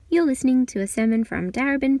You're listening to a sermon from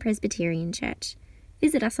Darebin Presbyterian Church.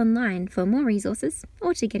 Visit us online for more resources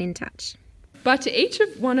or to get in touch. But to each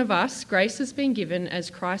one of us, grace has been given as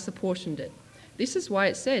Christ apportioned it. This is why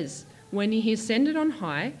it says, when he ascended on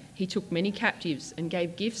high, he took many captives and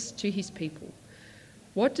gave gifts to his people.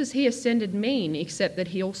 What does he ascended mean except that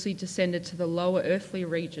he also descended to the lower earthly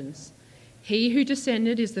regions? He who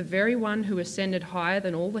descended is the very one who ascended higher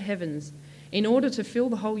than all the heavens, in order to fill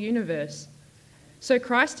the whole universe. So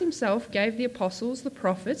Christ himself gave the apostles, the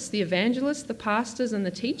prophets, the evangelists, the pastors and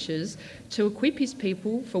the teachers to equip his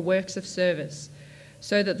people for works of service,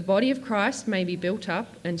 so that the body of Christ may be built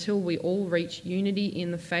up until we all reach unity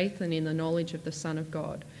in the faith and in the knowledge of the Son of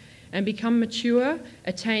God, and become mature,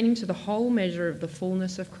 attaining to the whole measure of the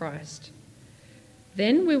fullness of Christ.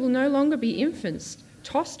 Then we will no longer be infants,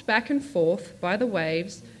 tossed back and forth by the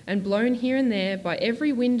waves and blown here and there by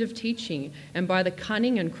every wind of teaching and by the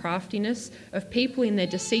cunning and craftiness of people in their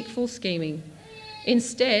deceitful scheming.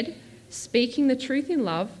 Instead, speaking the truth in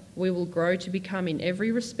love, we will grow to become in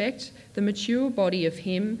every respect the mature body of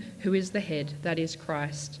him who is the head, that is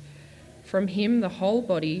Christ. From him the whole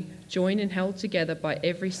body, joined and held together by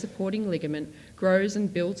every supporting ligament, grows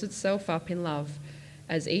and builds itself up in love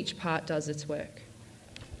as each part does its work.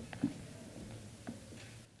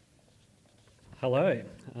 Hello,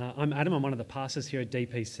 I'm Adam. I'm one of the pastors here at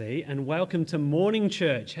DPC, and welcome to morning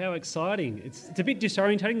church. How exciting. It's a bit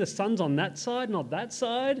disorientating. The sun's on that side, not that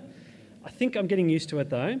side. I think I'm getting used to it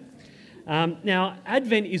though. Now,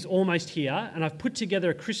 Advent is almost here, and I've put together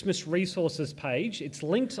a Christmas resources page. It's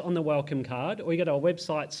linked on the welcome card, or you go to our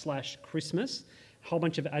website /Christmas, a whole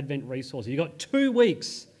bunch of Advent resources. You've got 2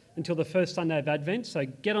 weeks until the first Sunday of Advent, so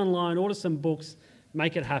get online, order some books,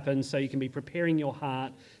 make it happen so you can be preparing your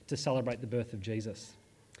heart to celebrate the birth of Jesus.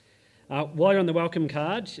 While you're on the welcome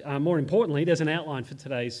card, more importantly, there's an outline for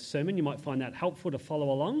today's sermon. You might find that helpful to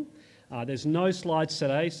follow along. There's no slides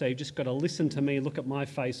today, so you've just got to listen to me, look at my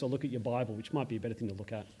face, or look at your Bible, which might be a better thing to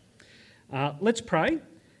look at. Let's pray,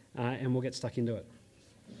 and we'll get stuck into it.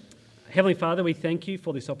 Heavenly Father, we thank you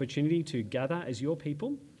for this opportunity to gather as your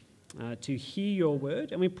people, to hear your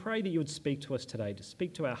word, and we pray that you would speak to us today, to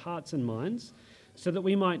speak to our hearts and minds, so that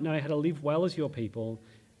we might know how to live well as your people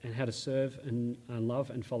and how to serve and love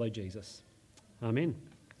and follow Jesus. Amen.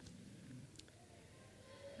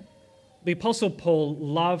 The Apostle Paul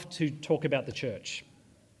loved to talk about the church.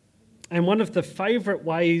 And one of his favourite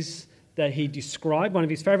ways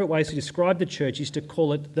to describe the church is to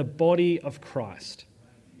call it the body of Christ.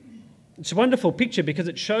 It's a wonderful picture because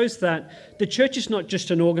it shows that the church is not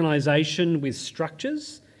just an organisation with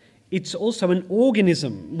structures, it's also an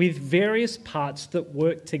organism with various parts that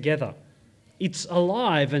work together. It's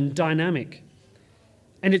alive and dynamic.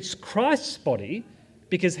 And it's Christ's body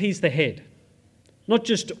because he's the head. Not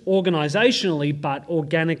just organisationally, but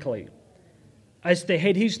organically. As the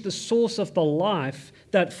head, he's the source of the life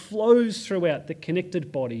that flows throughout the connected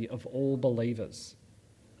body of all believers.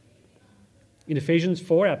 In Ephesians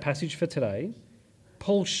 4, our passage for today,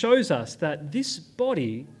 Paul shows us that this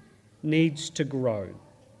body needs to grow.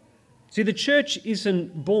 See, the church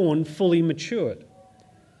isn't born fully matured.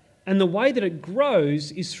 And the way that it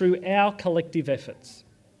grows is through our collective efforts.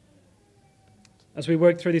 As we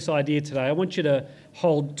work through this idea today, I want you to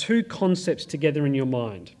hold 2 concepts together in your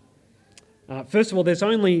mind. First of all, there's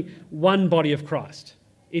only one body of Christ.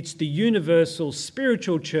 It's the universal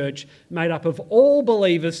spiritual church made up of all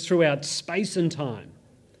believers throughout space and time.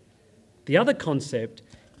 The other concept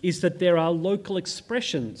is that there are local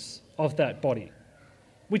expressions of that body,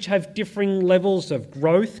 which have differing levels of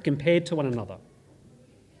growth compared to one another.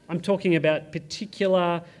 I'm talking about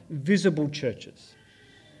particular visible churches,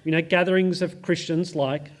 gatherings of Christians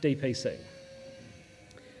like DPC.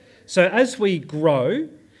 So as we grow,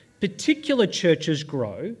 particular churches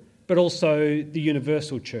grow, but also the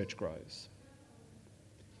universal church grows.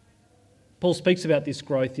 Paul speaks about this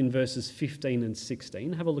growth in verses 15 and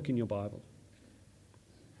 16. Have a look in your Bible.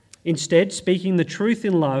 Instead, speaking the truth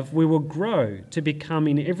in love, we will grow to become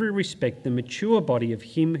in every respect the mature body of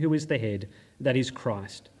him who is the head, that is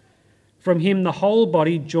Christ. From him the whole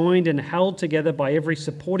body, joined and held together by every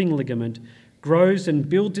supporting ligament, grows and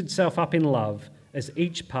builds itself up in love as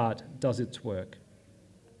each part does its work.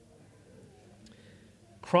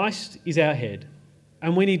 Christ is our head,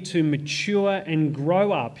 and we need to mature and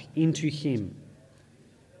grow up into him.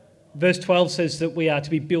 Verse 12 says that we are to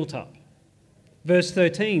be built up. Verse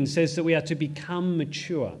 13 says that we are to become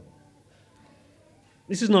mature.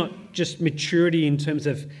 This is not just maturity in terms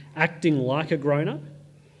of acting like a grown-up.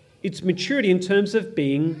 It's maturity in terms of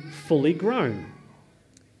being fully grown.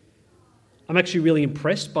 I'm actually really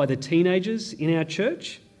impressed by the teenagers in our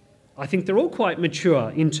church. I think they're all quite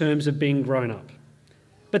mature in terms of being grown up.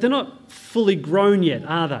 But they're not fully grown yet,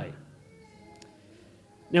 are they?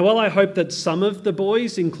 Now, while I hope that some of the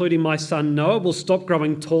boys, including my son Noah, will stop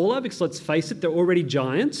growing taller, because let's face it, they're already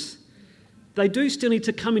giants, they do still need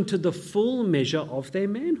to come into the full measure of their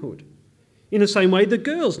manhood. In the same way, the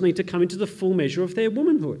girls need to come into the full measure of their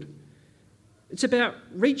womanhood. It's about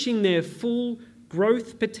reaching their full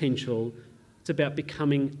growth potential. It's about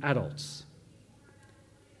becoming adults.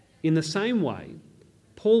 In the same way,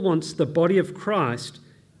 Paul wants the body of Christ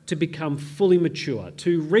to become fully mature,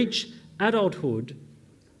 to reach adulthood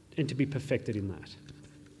and to be perfected in that.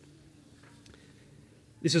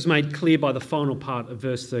 This is made clear by the final part of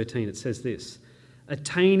verse 13. It says this,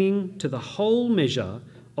 attaining to the whole measure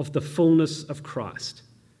of the fullness of Christ.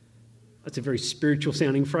 That's a very spiritual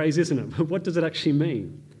sounding phrase, isn't it? But what does it actually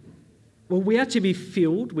mean? Well, we are to be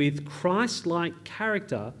filled with Christ-like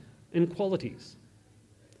character and qualities.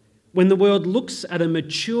 When the world looks at a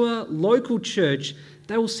mature local church,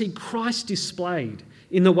 they will see Christ displayed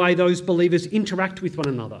in the way those believers interact with one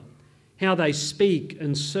another, how they speak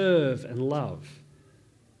and serve and love.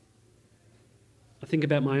 I think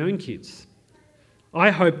about my own kids. I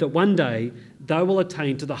hope that one day they will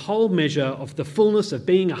attain to the whole measure of the fullness of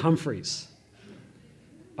being a Humphreys.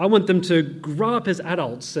 I want them to grow up as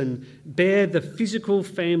adults and bear the physical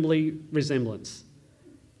family resemblance.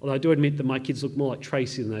 Although I do admit that my kids look more like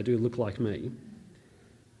Tracy than they do look like me.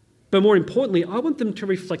 But more importantly, I want them to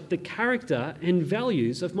reflect the character and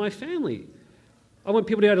values of my family. I want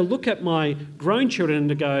people to be able to look at my grown children and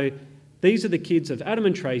to go, these are the kids of Adam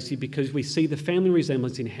and Tracy, because we see the family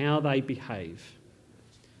resemblance in how they behave.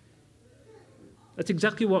 That's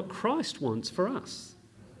exactly what Christ wants for us.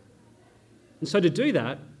 And so to do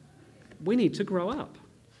that, we need to grow up.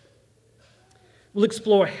 We'll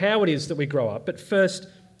explore how it is that we grow up, but first,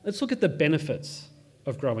 let's look at the benefits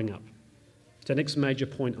of growing up. It's our next major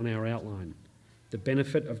point on our outline, the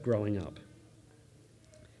benefit of growing up.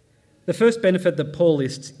 The first benefit that Paul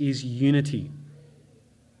lists is unity.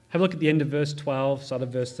 Have a look at the end of verse 12, start of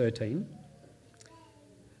verse 13.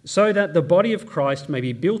 So that the body of Christ may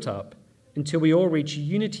be built up until we all reach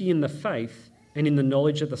unity in the faith and in the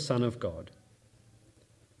knowledge of the Son of God.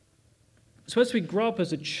 So as we grow up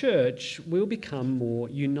as a church, we'll become more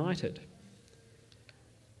united.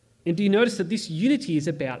 And do you notice that this unity is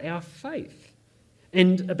about our faith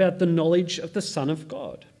and about the knowledge of the Son of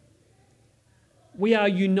God? We are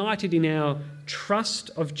united in our trust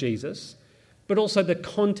of Jesus, but also the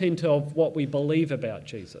content of what we believe about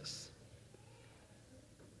Jesus.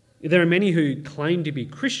 There are many who claim to be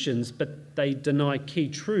Christians, but they deny key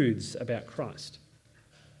truths about Christ.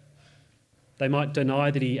 They might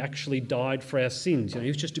deny that he actually died for our sins. He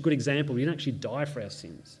was just a good example. He didn't actually die for our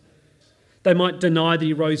sins. They might deny that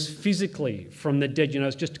he rose physically from the dead.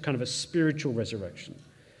 It's just kind of a spiritual resurrection.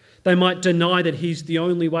 They might deny that he's the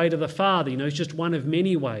only way to the Father. It's just one of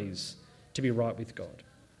many ways to be right with God.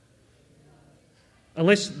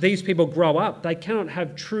 Unless these people grow up, they cannot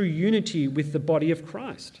have true unity with the body of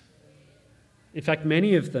Christ. In fact,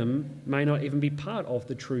 many of them may not even be part of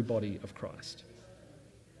the true body of Christ.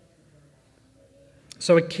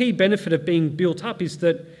 So a key benefit of being built up is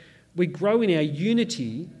that we grow in our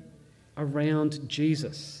unity around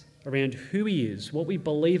Jesus, around who he is, what we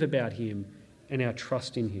believe about him, and our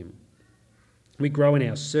trust in him. We grow in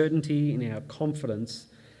our certainty, in our confidence,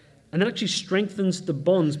 and that actually strengthens the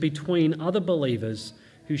bonds between other believers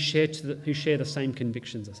who share the same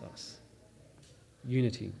convictions as us.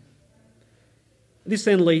 Unity. This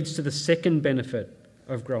then leads to the second benefit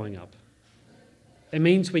of growing up. It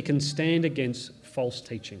means we can stand against false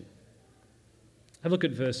teaching. Have a look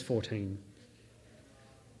at verse 14.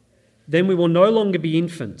 Then we will no longer be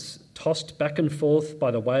infants, tossed back and forth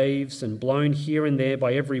by the waves and blown here and there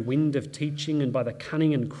by every wind of teaching and by the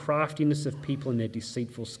cunning and craftiness of people in their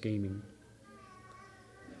deceitful scheming.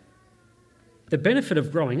 The benefit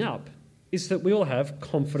of growing up is that we all have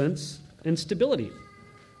confidence and stability.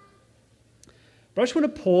 But I just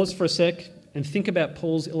want to pause for a sec and think about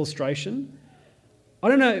Paul's illustration. I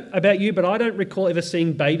don't know about you, but I don't recall ever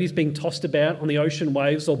seeing babies being tossed about on the ocean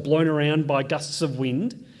waves or blown around by gusts of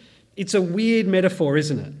wind. It's a weird metaphor,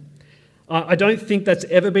 isn't it? I don't think that's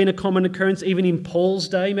ever been a common occurrence, even in Paul's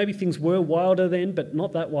day. Maybe things were wilder then, but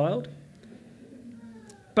not that wild.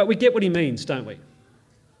 But we get what he means, don't we?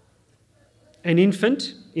 An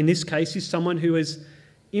infant, in this case, is someone who is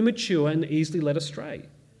immature and easily led astray.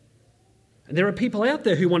 And there are people out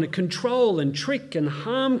there who want to control and trick and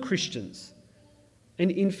harm Christians. And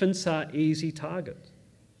infants are easy targets.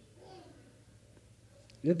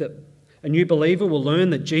 A new believer will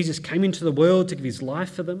learn that Jesus came into the world to give his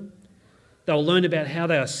life for them, They'll learn about how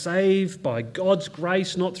they are saved by God's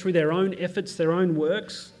grace, not through their own efforts, their own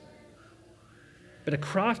works. But a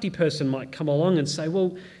crafty person might come along and say,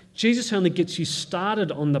 well, Jesus only gets you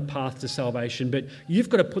started on the path to salvation, but you've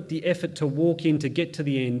got to put the effort to walk in, to get to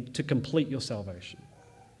the end, to complete your salvation.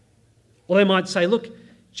 Or they might say, look,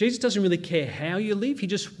 Jesus doesn't really care how you live. He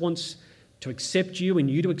just wants to accept you and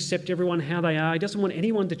you to accept everyone how they are. He doesn't want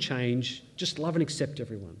anyone to change. Just love and accept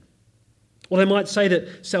everyone. Or they might say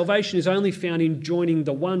that salvation is only found in joining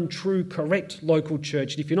the one true, correct local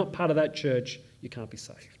church. And if you're not part of that church, you can't be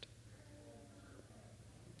saved.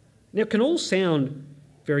 Now, it can all sound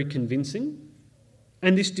very convincing,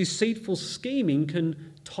 and this deceitful scheming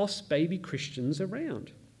can toss baby Christians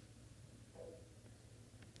around.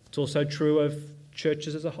 It's also true of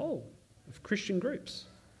churches as a whole, of Christian groups.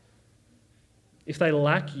 If they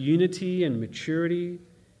lack unity and maturity,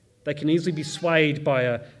 they can easily be swayed by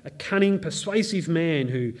a cunning, persuasive man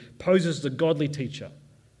who poses as a godly teacher,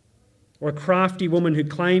 or a crafty woman who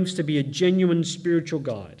claims to be a genuine spiritual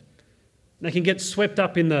guide. They can get swept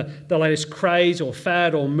up in the latest craze or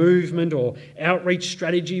fad or movement or outreach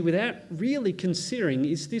strategy without really considering,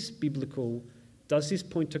 is this biblical? Does this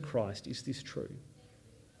point to Christ? Is this true?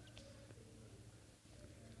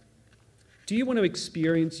 Do you want to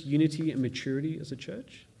experience unity and maturity as a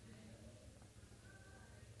church?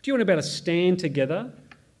 Do you want to be able to stand together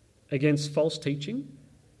against false teaching?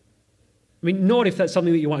 I mean, not if that's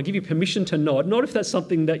something that you want. I give you permission to nod, not if that's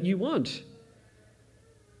something that you want.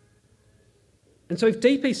 And so if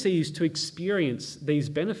DPC is to experience these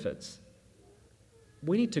benefits,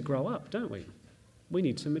 we need to grow up, don't we? We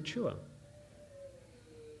need to mature.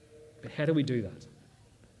 But how do we do that?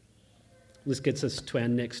 This gets us to our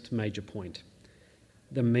next major point,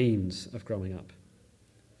 the means of growing up.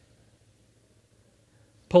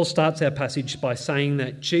 Paul starts our passage by saying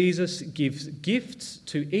that Jesus gives gifts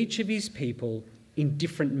to each of his people in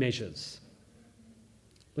different measures.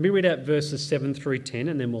 Let me read out verses 7 through 10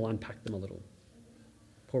 and then we'll unpack them a little.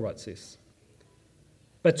 Paul writes this: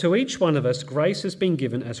 "But to each one of us grace has been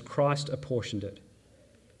given as Christ apportioned it.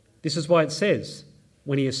 This is why it says,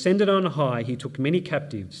 when he ascended on high, he took many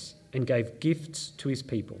captives and gave gifts to his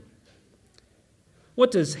people.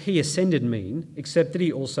 What does he ascended mean, except that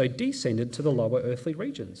he also descended to the lower earthly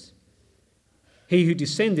regions? He who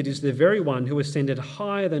descended is the very one who ascended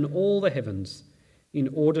higher than all the heavens in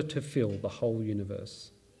order to fill the whole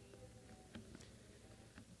universe."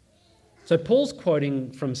 So Paul's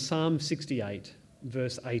quoting from Psalm 68,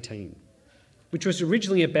 verse 18, which was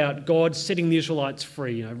originally about God setting the Israelites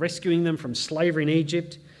free, rescuing them from slavery in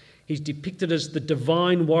Egypt. He's depicted as the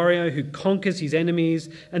divine warrior who conquers his enemies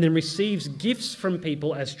and then receives gifts from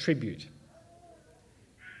people as tribute.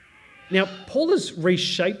 Now, Paul has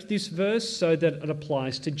reshaped this verse so that it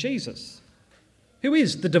applies to Jesus, who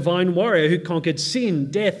is the divine warrior who conquered sin,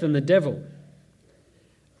 death, and the devil.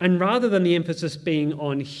 And rather than the emphasis being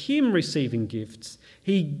on him receiving gifts,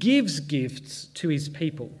 he gives gifts to his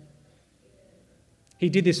people. He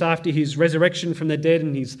did this after his resurrection from the dead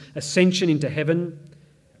and his ascension into heaven,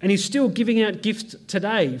 and he's still giving out gifts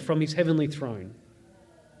today from his heavenly throne.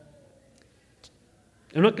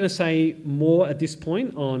 I'm not going to say more at this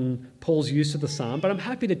point on Paul's use of the psalm, but I'm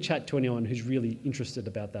happy to chat to anyone who's really interested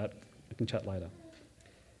about that. I can chat later.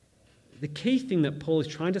 The key thing that Paul is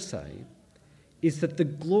trying to say is that the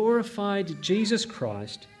glorified Jesus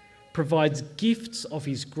Christ provides gifts of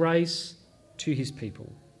his grace to his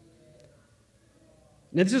people.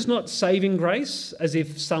 Now, this is not saving grace, as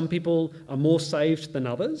if some people are more saved than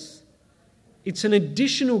others. It's an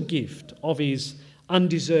additional gift of his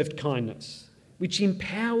undeserved kindness, which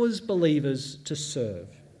empowers believers to serve.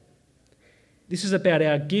 This is about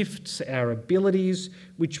our gifts, our abilities,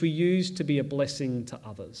 which we use to be a blessing to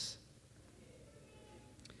others.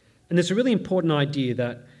 And there's a really important idea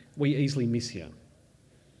that we easily miss here.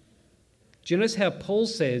 Do you notice how Paul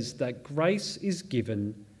says that grace is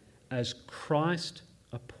given as Christ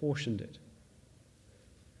apportioned it?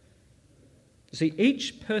 You see,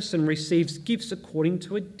 each person receives gifts according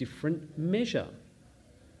to a different measure,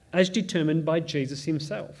 as determined by Jesus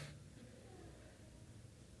himself.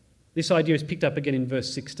 This idea is picked up again in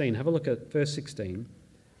verse 16. Have a look at verse 16.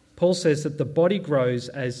 Paul says that the body grows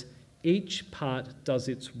as each part does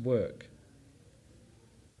its work.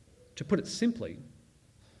 To put it simply,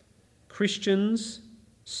 Christians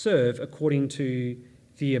serve according to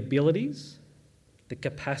the abilities, the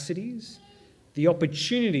capacities, the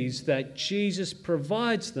opportunities that Jesus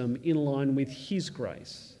provides them in line with his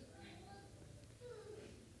grace.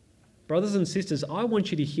 Brothers and sisters, I want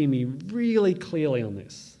you to hear me really clearly on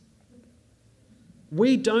this.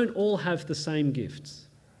 We don't all have the same gifts.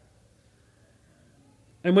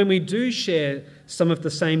 And when we do share some of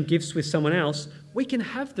the same gifts with someone else, we can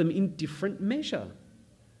have them in different measure.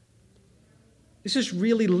 This is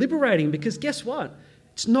really liberating because guess what?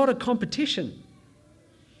 It's not a competition.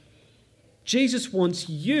 Jesus wants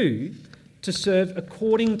you to serve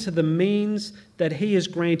according to the means that he has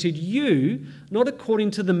granted you, not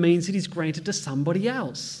according to the means that he's granted to somebody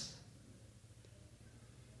else.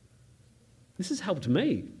 This has helped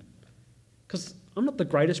me because I'm not the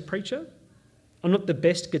greatest preacher. I'm not the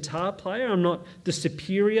best guitar player. I'm not the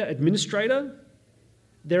superior administrator.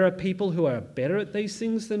 There are people who are better at these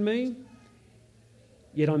things than me.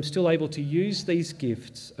 Yet I'm still able to use these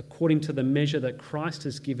gifts according to the measure that Christ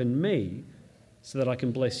has given me so that I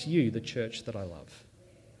can bless you, the church that I love.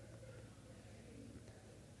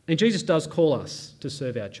 And Jesus does call us to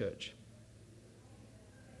serve our church.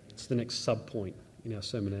 It's the next sub-point in our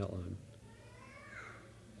sermon outline.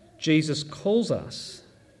 Jesus calls us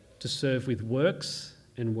to serve with works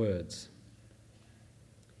and words.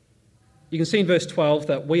 You can see in verse 12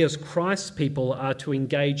 that we as Christ's people are to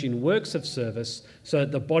engage in works of service so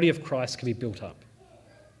that the body of Christ can be built up.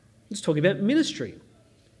 It's talking about ministry.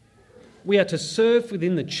 We are to serve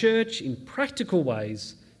within the church in practical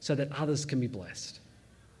ways so that others can be blessed.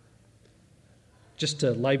 Just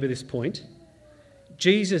to labour this point,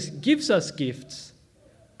 Jesus gives us gifts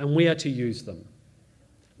and we are to use them.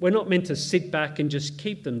 We're not meant to sit back and just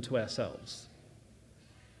keep them to ourselves.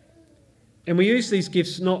 And we use these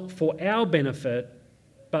gifts not for our benefit,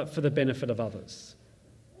 but for the benefit of others.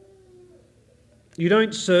 You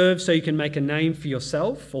don't serve so you can make a name for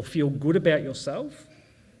yourself or feel good about yourself.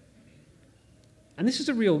 And this is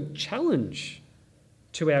a real challenge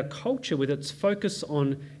to our culture with its focus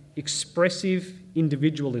on expressive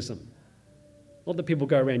individualism. Not that people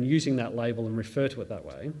go around using that label and refer to it that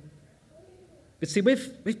way. But see,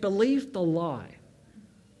 we've believed the lie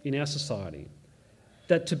in our society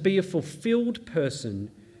that to be a fulfilled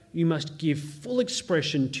person, you must give full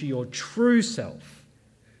expression to your true self.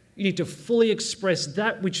 You need to fully express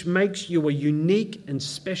that which makes you a unique and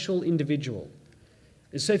special individual.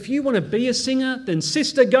 And so if you want to be a singer, then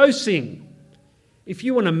sister, go sing. If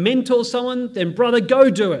you want to mentor someone, then brother, go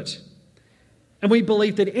do it. And we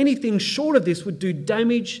believe that anything short of this would do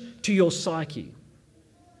damage to your psyche.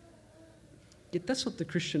 Yet that's not the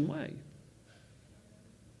Christian way.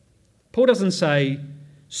 Paul doesn't say,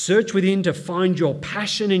 search within to find your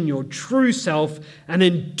passion and your true self and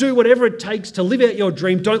then do whatever it takes to live out your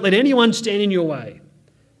dream. Don't let anyone stand in your way.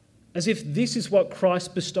 As if this is what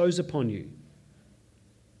Christ bestows upon you.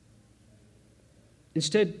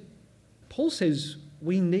 Instead, Paul says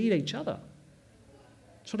we need each other.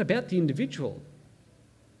 It's not about the individual.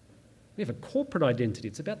 We have a corporate identity.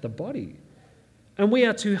 It's about the body. And we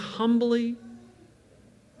are to humbly,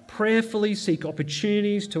 prayerfully seek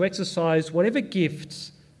opportunities to exercise whatever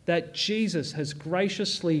gifts that Jesus has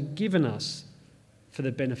graciously given us for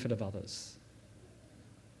the benefit of others.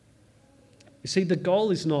 You see, the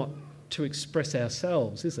goal is not to express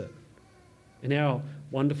ourselves, is it? And our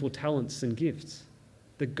wonderful talents and gifts.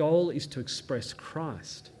 The goal is to express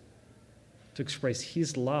Christ, to express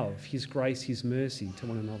his love, his grace, his mercy to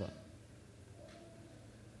one another.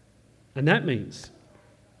 And that means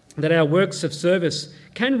that our works of service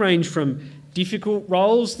can range from difficult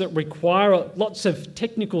roles that require lots of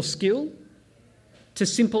technical skill to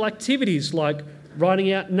simple activities like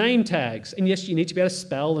writing out name tags. And yes, you need to be able to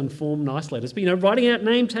spell and form nice letters, but writing out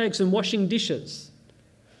name tags and washing dishes.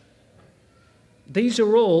 These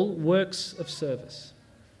are all works of service.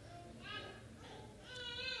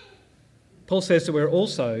 Paul says that we're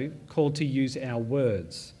also called to use our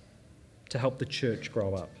words to help the church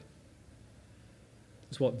grow up.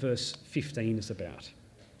 That's what verse 15 is about.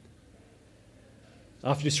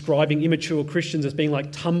 After describing immature Christians as being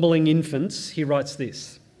like tumbling infants, he writes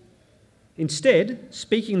this: instead,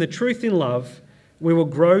 speaking the truth in love, we will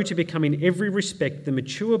grow to become in every respect the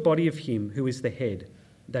mature body of him who is the head,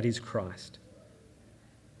 that is Christ.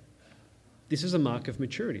 This is a mark of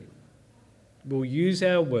maturity. We'll use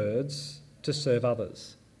our words to serve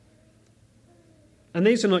others. And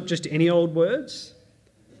these are not just any old words.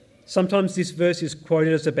 Sometimes this verse is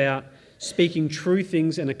quoted as about speaking true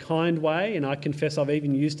things in a kind way, and I confess I've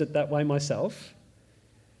even used it that way myself.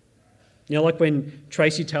 Like when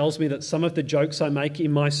Tracy tells me that some of the jokes I make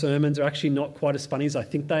in my sermons are actually not quite as funny as I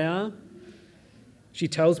think they are. She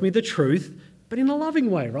tells me the truth, but in a loving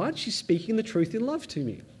way, right? She's speaking the truth in love to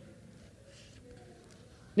me.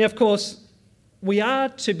 Now, of course, we are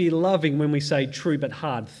to be loving when we say true but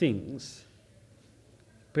hard things.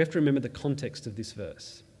 We have to remember the context of this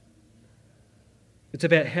verse. It's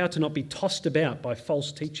about how to not be tossed about by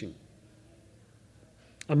false teaching.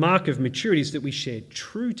 A mark of maturity is that we share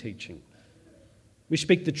true teaching. We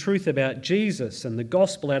speak the truth about Jesus and the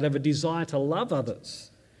gospel out of a desire to love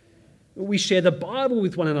others. We share the Bible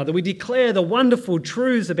with one another. We declare the wonderful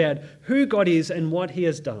truths about who God is and what he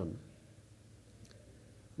has done.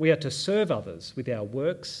 We are to serve others with our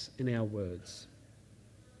works and our words.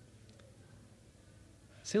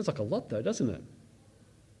 Sounds like a lot though, doesn't it?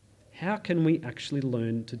 How can we actually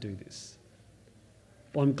learn to do this?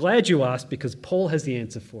 Well, I'm glad you asked, because Paul has the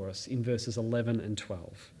answer for us in verses 11 and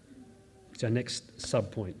 12. It's our next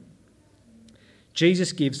subpoint.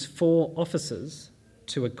 Jesus gives 4 offices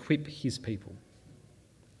to equip his people.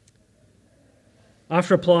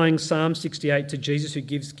 After applying Psalm 68 to Jesus who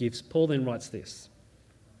gives gifts, Paul then writes this.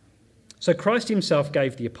 So Christ himself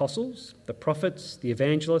gave the apostles, the prophets, the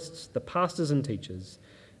evangelists, the pastors and teachers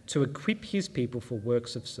to equip his people for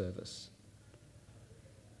works of service.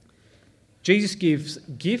 Jesus gives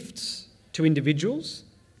gifts to individuals,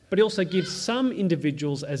 but he also gives some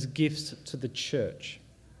individuals as gifts to the church.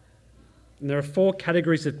 And there are 4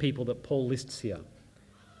 categories of people that Paul lists here.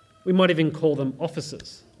 We might even call them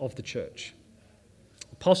officers of the church.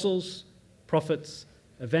 Apostles, prophets,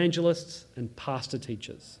 evangelists, and pastor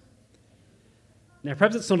teachers. Now,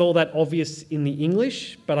 perhaps it's not all that obvious in the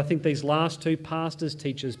English, but I think these last 2, pastors,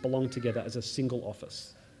 teachers, belong together as a single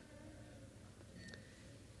office.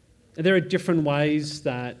 And there are different ways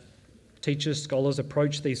that teachers, scholars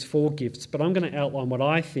approach these 4 gifts, but I'm going to outline what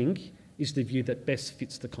I think is the view that best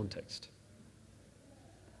fits the context.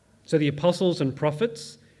 So the apostles and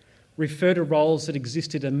prophets refer to roles that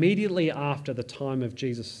existed immediately after the time of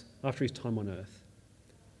Jesus, after his time on earth.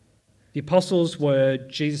 The apostles were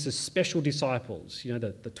Jesus' special disciples,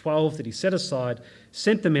 the 12 that he set aside,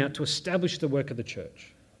 sent them out to establish the work of the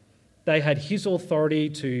church. They had his authority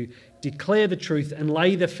to declare the truth and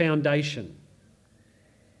lay the foundation.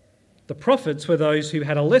 The prophets were those who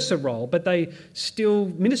had a lesser role, but they still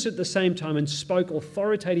ministered at the same time and spoke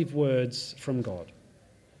authoritative words from God.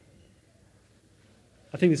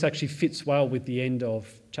 I think this actually fits well with the end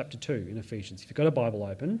of chapter 2 in Ephesians. If you've got a Bible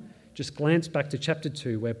open, just glance back to chapter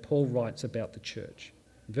 2 where Paul writes about the church.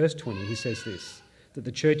 In verse 20, he says this, that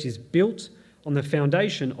the church is built on the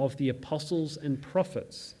foundation of the apostles and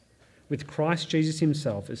prophets, with Christ Jesus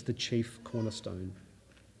himself as the chief cornerstone.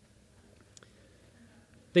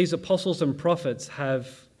 These apostles and prophets have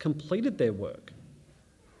completed their work,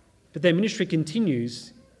 but their ministry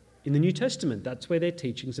continues in the New Testament. That's where their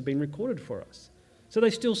teachings have been recorded for us. So they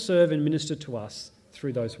still serve and minister to us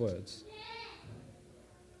through those words.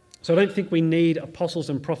 So I don't think we need apostles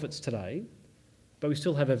and prophets today, but we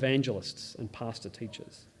still have evangelists and pastor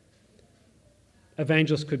teachers.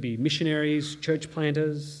 Evangelists could be missionaries, church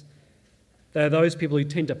planters. They are those people who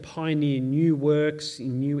tend to pioneer new works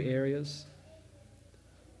in new areas.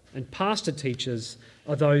 And pastor teachers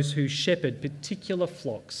are those who shepherd particular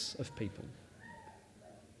flocks of people.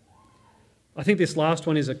 I think this last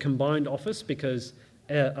one is a combined office, because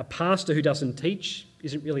a pastor who doesn't teach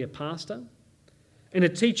isn't really a pastor. And a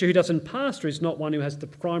teacher who doesn't pastor is not one who has the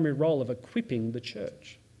primary role of equipping the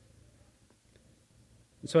church.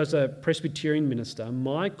 And so as a Presbyterian minister,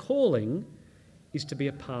 my calling is to be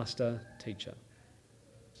a pastor teacher.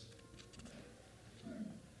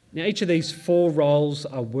 Now, each of these 4 roles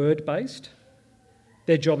are word-based.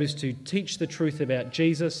 Their job is to teach the truth about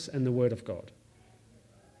Jesus and the Word of God.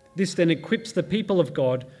 This then equips the people of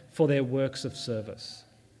God for their works of service.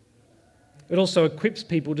 It also equips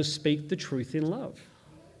people to speak the truth in love.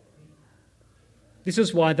 This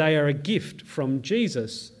is why they are a gift from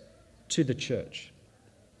Jesus to the church.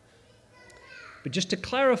 But just to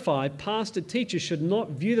clarify, pastor teachers should not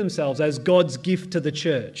view themselves as God's gift to the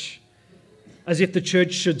church, as if the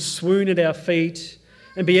church should swoon at our feet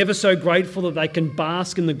and be ever so grateful that they can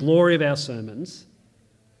bask in the glory of our sermons.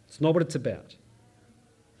 It's not what it's about.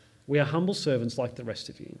 We are humble servants like the rest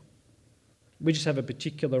of you. We just have a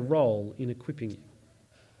particular role in equipping you.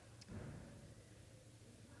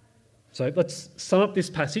 So let's sum up this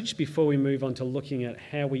passage before we move on to looking at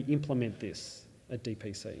how we implement this at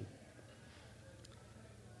DPC.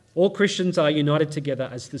 All Christians are united together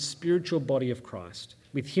as the spiritual body of Christ,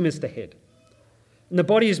 with him as the head. And the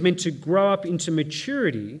body is meant to grow up into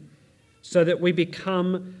maturity so that we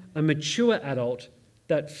become a mature adult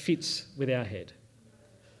that fits with our head.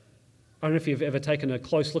 I don't know if you've ever taken a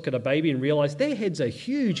close look at a baby and realised their heads are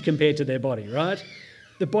huge compared to their body, right?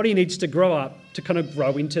 The body needs to grow up to kind of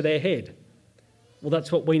grow into their head. Well,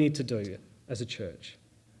 that's what we need to do as a church.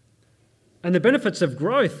 And the benefits of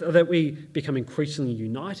growth are that we become increasingly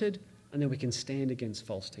united and that we can stand against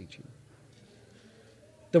false teaching.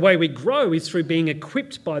 The way we grow is through being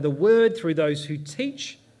equipped by the word through those who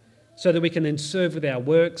teach, so that we can then serve with our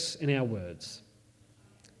works and our words.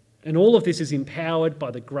 And all of this is empowered by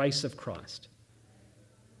the grace of Christ.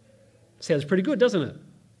 Sounds pretty good, doesn't it?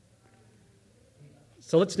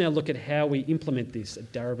 So let's now look at how we implement this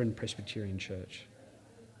at Darebin Presbyterian Church.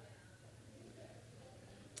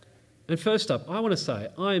 And first up, I want to say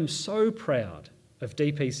I am so proud of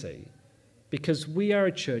DPC because we are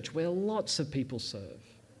a church where lots of people serve.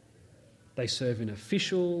 They serve in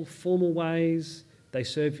official, formal ways. They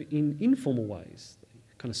serve in informal ways.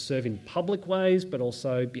 They kind of serve in public ways, but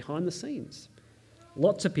also behind the scenes.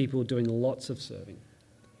 Lots of people doing lots of serving.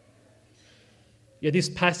 Yeah, this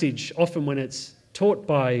passage, often when it's taught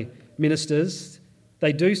by ministers,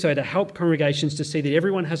 they do so to help congregations to see that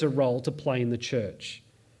everyone has a role to play in the church.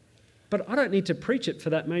 But I don't need to preach it for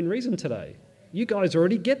that main reason today. You guys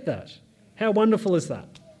already get that. How wonderful is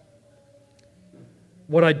that?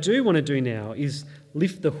 What I do want to do now is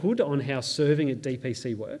lift the hood on how serving at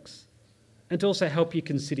DPC works and to also help you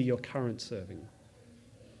consider your current serving.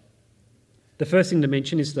 The first thing to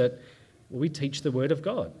mention is that we teach the Word of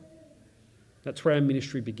God. That's where our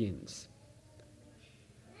ministry begins.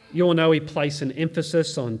 You all know we place an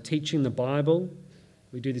emphasis on teaching the Bible.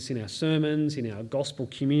 We do this in our sermons, in our gospel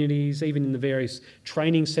communities, even in the various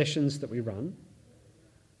training sessions that we run.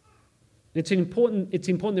 It's important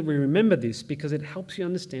that we remember this because it helps you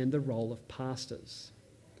understand the role of pastors.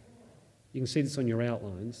 You can see this on your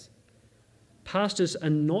outlines. Pastors are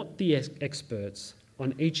not the experts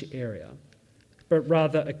on each area, but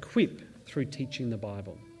rather equip through teaching the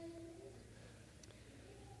Bible.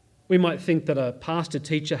 We might think that a pastor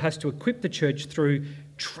teacher has to equip the church through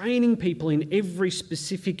training people in every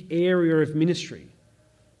specific area of ministry.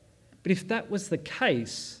 But if that was the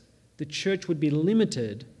case, the church would be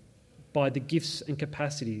limited by the gifts and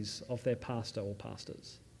capacities of their pastor or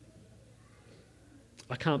pastors.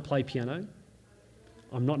 I can't play piano.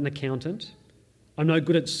 I'm not an accountant. I'm no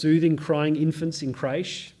good at soothing crying infants in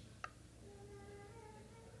creche.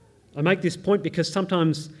 I make this point because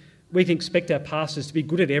sometimes we can expect our pastors to be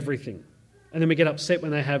good at everything, and then we get upset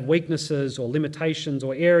when they have weaknesses or limitations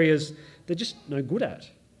or areas they're just no good at.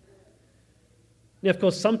 Now, of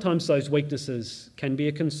course, sometimes those weaknesses can be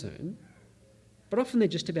a concern, but often they're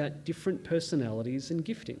just about different personalities and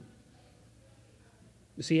gifting.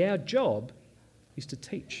 You see, our job is to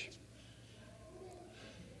teach.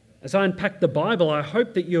 As I unpack the Bible, I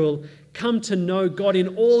hope that you'll come to know God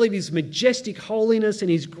in all of His majestic holiness and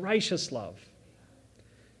His gracious love.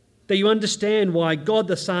 That you understand why God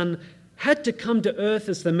the Son had to come to earth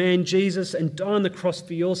as the man Jesus and die on the cross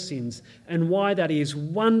for your sins, and why that is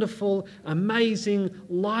wonderful, amazing,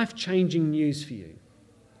 life-changing news for you.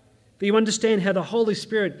 That you understand how the Holy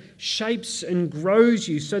Spirit shapes and grows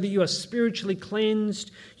you so that you are spiritually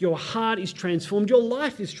cleansed, your heart is transformed, your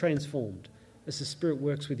life is transformed as the Spirit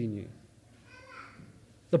works within you.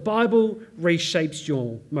 The Bible reshapes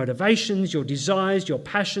your motivations, your desires, your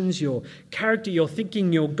passions, your character, your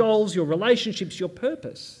thinking, your goals, your relationships, your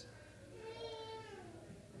purpose.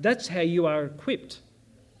 That's how you are equipped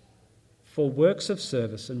for works of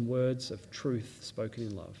service and words of truth spoken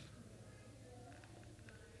in love.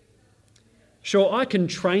 Sure, I can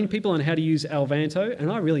train people on how to use Alvanto, and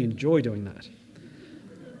I really enjoy doing that.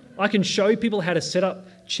 I can show people how to set up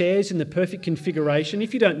chairs in the perfect configuration.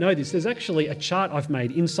 If you don't know this, there's actually a chart I've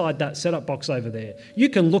made inside that setup box over there. You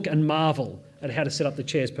can look and marvel at how to set up the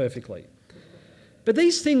chairs perfectly. But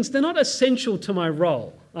these things, they're not essential to my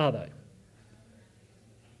role, are they?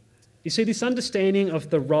 You see, this understanding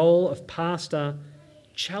of the role of pastor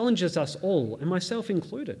challenges us all, and myself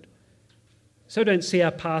included. So don't see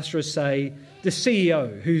our pastor as, say, the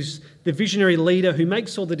CEO, who's the visionary leader who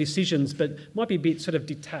makes all the decisions but might be a bit sort of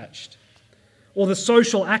detached. Or the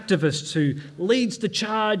social activist who leads the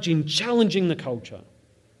charge in challenging the culture.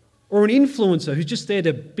 Or an influencer who's just there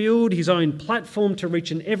to build his own platform to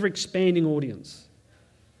reach an ever-expanding audience.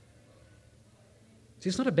 See,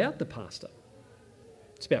 it's not about the pastor.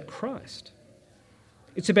 It's about Christ.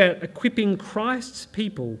 It's about equipping Christ's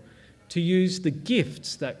people to use the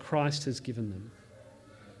gifts that Christ has given them.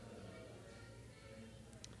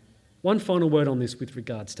 One final word on this with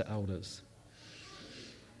regards to elders.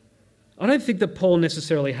 I don't think that Paul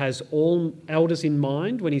necessarily has all elders in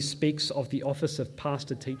mind when he speaks of the office of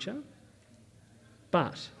pastor-teacher,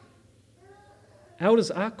 but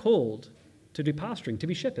elders are called to do pastoring, to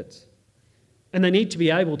be shepherds, and they need to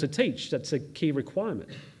be able to teach. That's a key requirement.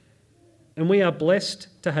 And we are blessed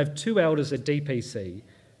to have 2 elders at DPC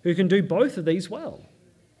who can do both of these well.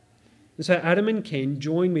 And so Adam and Ken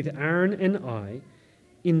join with Aaron and I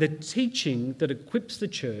in the teaching that equips the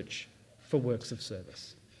church for works of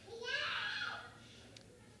service.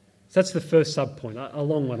 So that's the first sub-point, a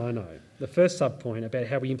long one, I know. The first sub-point about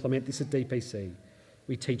how we implement this at DPC,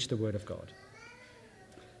 we teach the Word of God.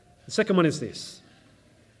 The second one is this: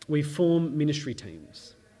 we form ministry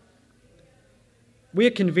teams. We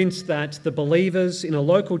are convinced that the believers in a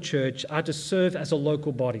local church are to serve as a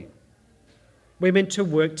local body. We're meant to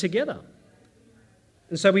work together.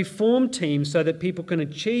 And so we form teams so that people can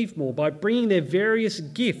achieve more by bringing their various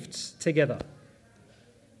gifts together.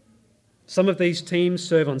 Some of these teams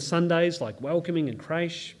serve on Sundays, like welcoming and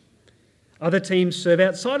creche. Other teams serve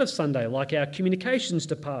outside of Sunday, like our communications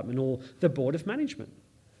department or the board of management.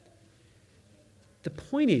 The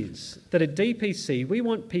point is that at DPC, we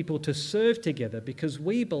want people to serve together because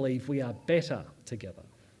we believe we are better together.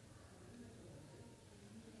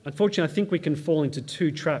 Unfortunately, I think we can fall into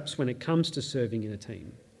two traps when it comes to serving in a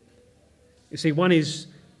team. You see, one is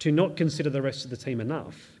to not consider the rest of the team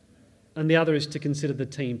enough, and the other is to consider the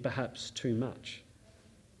team perhaps too much.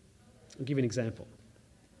 I'll give you an example.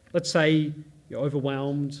 Let's say you're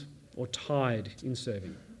overwhelmed or tired in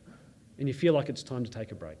serving, and you feel like it's time to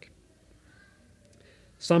take a break.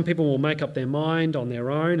 Some people will make up their mind on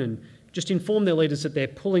their own and just inform their leaders that they're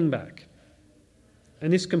pulling back.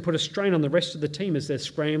 And this can put a strain on the rest of the team as they're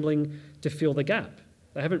scrambling to fill the gap.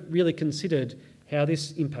 They haven't really considered how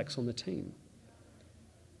this impacts on the team.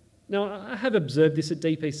 Now, I have observed this at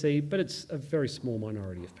DPC, but it's a very small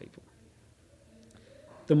minority of people.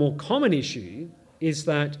 The more common issue is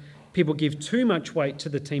that people give too much weight to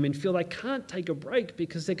the team and feel they can't take a break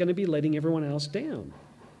because they're going to be letting everyone else down.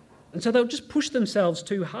 And so they'll just push themselves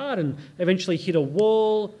too hard and eventually hit a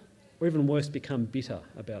wall, or even worse, become bitter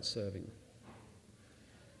about serving.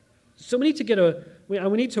 So we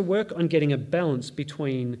need to work on getting a balance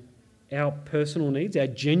between our personal needs, our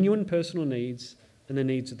genuine personal needs, and the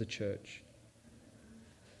needs of the church.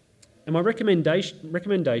 And my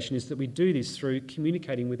recommendation is that we do this through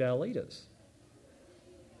communicating with our leaders.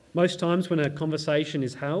 Most times when a conversation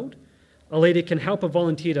is held, a leader can help a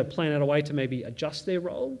volunteer to plan out a way to maybe adjust their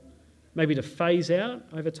role, maybe to phase out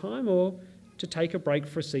over time, or to take a break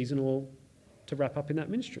for a season or to wrap up in that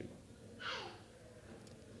ministry.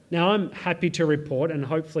 Now, I'm happy to report, and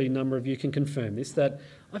hopefully a number of you can confirm this, that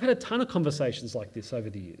I've had a ton of conversations like this over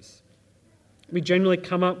the years. We generally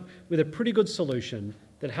come up with a pretty good solution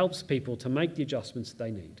that helps people to make the adjustments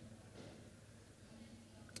they need.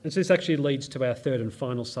 And so this actually leads to our third and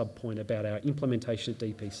final sub-point about our implementation at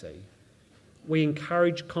DPC. We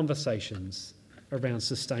encourage conversations around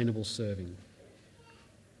sustainable serving.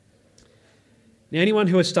 Now, anyone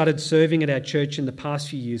who has started serving at our church in the past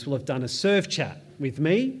few years will have done a serve chat with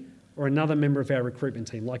me or another member of our recruitment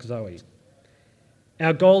team, like Zoe.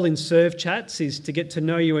 Our goal in serve chats is to get to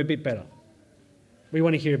know you a bit better. We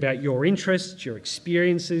want to hear about your interests, your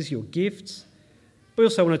experiences, your gifts. We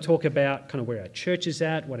also want to talk about kind of where our church is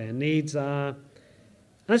at, what our needs are. And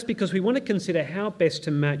that's because we want to consider how best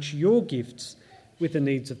to match your gifts with the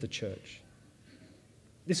needs of the church.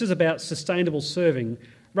 This is about sustainable serving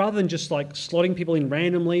rather than just like slotting people in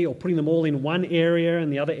randomly or putting them all in one area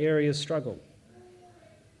and the other areas struggle.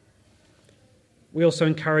 We also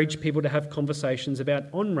encourage people to have conversations about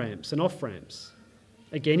on-ramps and off-ramps.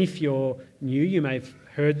 Again, if you're new, you may have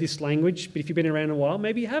heard this language, but if you've been around a while,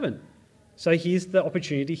 maybe you haven't. So here's the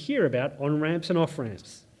opportunity to hear about on-ramps and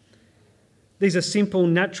off-ramps. These are simple,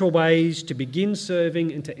 natural ways to begin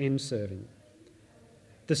serving and to end serving.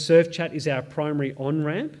 The serve chat is our primary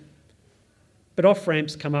on-ramp, but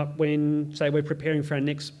off-ramps come up when, say, we're preparing for our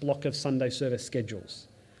next block of Sunday service schedules.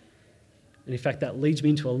 And in fact, that leads me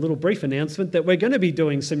into a little brief announcement that we're going to be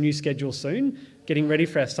doing some new schedules soon, getting ready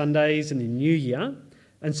for our Sundays in the new year.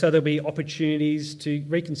 And so there'll be opportunities to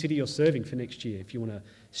reconsider your serving for next year if you want to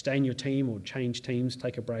stay in your team or change teams,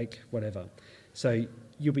 take a break, whatever. So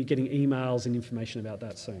you'll be getting emails and information about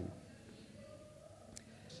that soon.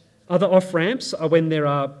 Other off-ramps are when there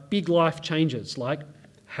are big life changes like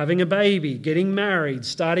having a baby, getting married,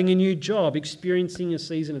 starting a new job, experiencing a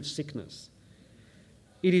season of sickness.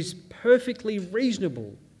 It is perfectly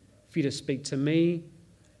reasonable for you to speak to me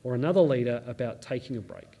or another leader about taking a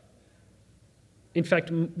break. In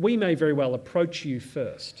fact, we may very well approach you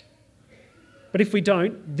first. But if we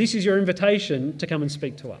don't, this is your invitation to come and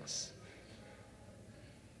speak to us.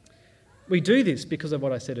 We do this because of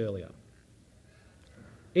what I said earlier.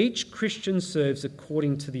 Each Christian serves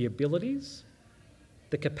according to the abilities,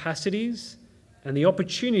 the capacities, and the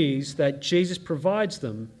opportunities that Jesus provides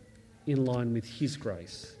them in line with his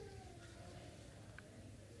grace.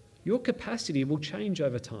 Your capacity will change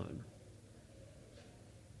over time.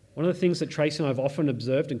 One of the things that Tracy and I have often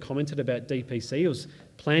observed and commented about DPC was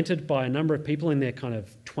planted by a number of people in their kind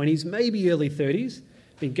of 20s, maybe early 30s,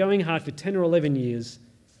 been going hard for 10 or 11 years,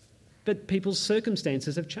 But people's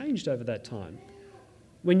circumstances have changed over that time.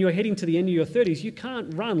 When you're heading to the end of your 30s, you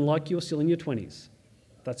can't run like you're still in your 20s.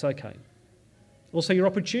 That's okay. Also, your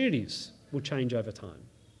opportunities will change over time.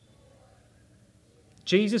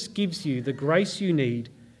 Jesus gives you the grace you need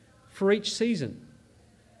for each season.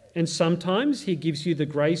 And sometimes he gives you the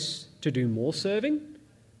grace to do more serving,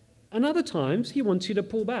 and other times he wants you to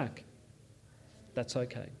pull back. That's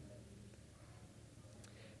okay.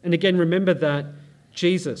 And again, remember that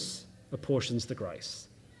Jesus apportions the grace.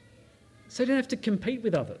 So you don't have to compete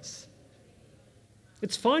with others.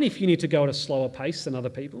 It's fine if you need to go at a slower pace than other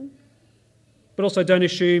people, but also don't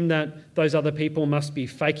assume that those other people must be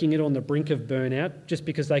faking it on the brink of burnout just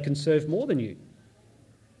because they can serve more than you.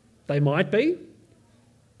 They might be,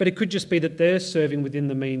 but it could just be that they're serving within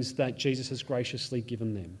the means that Jesus has graciously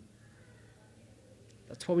given them.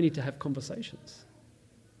 That's why we need to have conversations.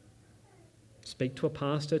 Speak to a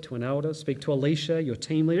pastor, to an elder, speak to Alicia, your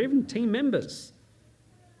team leader, even team members.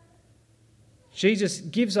 Jesus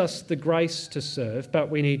gives us the grace to serve, but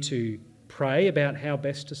we need to pray about how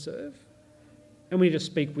best to serve, and we need to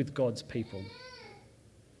speak with God's people.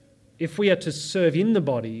 If we are to serve in the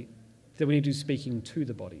body, then we need to be speaking to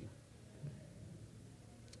the body.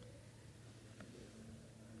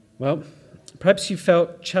 Well, perhaps you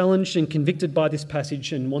felt challenged and convicted by this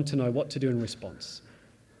passage and want to know what to do in response.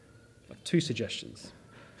 I have 2 suggestions.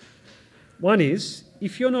 One is,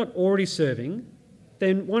 if you're not already serving,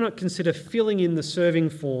 then why not consider filling in the serving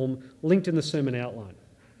form linked in the sermon outline?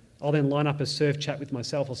 I'll then line up a serve chat with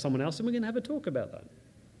myself or someone else and we're going to have a talk about that.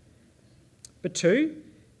 But 2,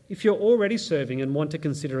 if you're already serving and want to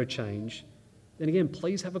consider a change, then again,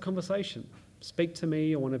 please have a conversation. Speak to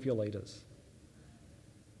me or one of your leaders.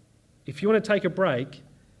 If you want to take a break,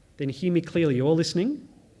 then hear me clearly. You're listening.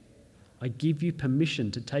 I give you permission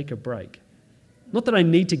to take a break. Not that I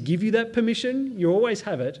need to give you that permission, you always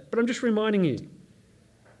have it, but I'm just reminding you.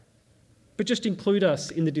 But just include us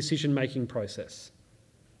in the decision-making process.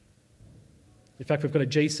 In fact, we've got a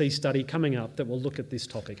GC study coming up that will look at this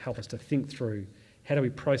topic, help us to think through how do we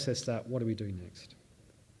process that, what do we do next.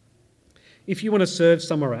 If you want to serve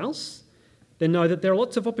somewhere else, then know that there are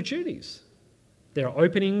lots of opportunities. There are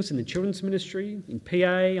openings in the children's ministry, in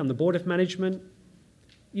PA, on the board of management.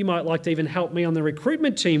 You might like to even help me on the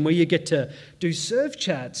recruitment team where you get to do serve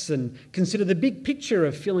chats and consider the big picture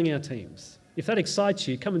of filling our teams. If that excites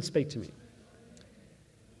you, come and speak to me.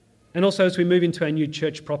 And also as we move into our new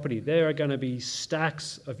church property, there are going to be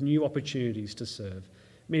stacks of new opportunities to serve,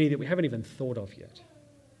 many that we haven't even thought of yet.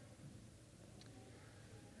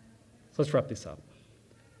 So let's wrap this up.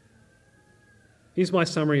 Here's my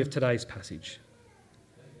summary of today's passage.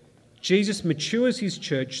 Jesus matures his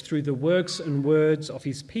church through the works and words of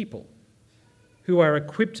his people, who are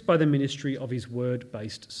equipped by the ministry of his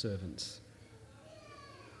word-based servants.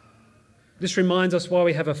 This reminds us why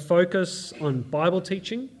we have a focus on Bible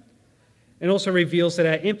teaching, and also reveals that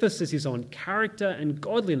our emphasis is on character and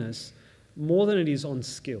godliness more than it is on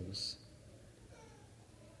skills.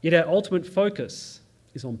 Yet our ultimate focus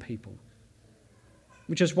is on people,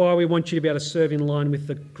 which is why we want you to be able to serve in line with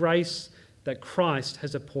the grace that Christ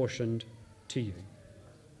has apportioned to you.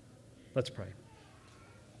 Let's pray.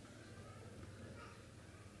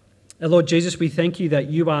 Our Lord Jesus, we thank you that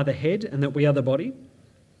you are the head and that we are the body.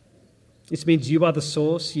 This means you are the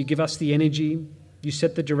source, you give us the energy, you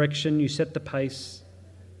set the direction, you set the pace,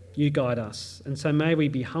 you guide us. And so may we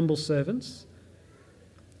be humble servants.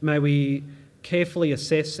 May we carefully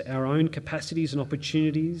assess our own capacities and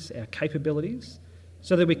opportunities, our capabilities,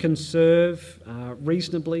 so that we can serve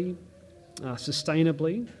reasonably,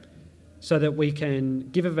 sustainably, so that we can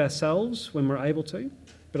give of ourselves when we're able to,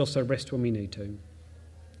 but also rest when we need to.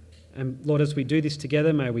 And Lord, as we do this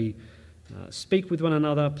together, may we speak with one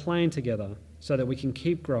another, plan together, so that we can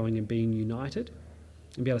keep growing and being united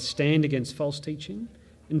and be able to stand against false teaching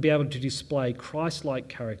and be able to display Christ-like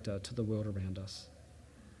character to the world around us.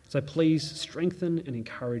 So please strengthen and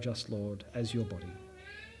encourage us, Lord, as your body.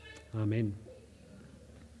 Amen.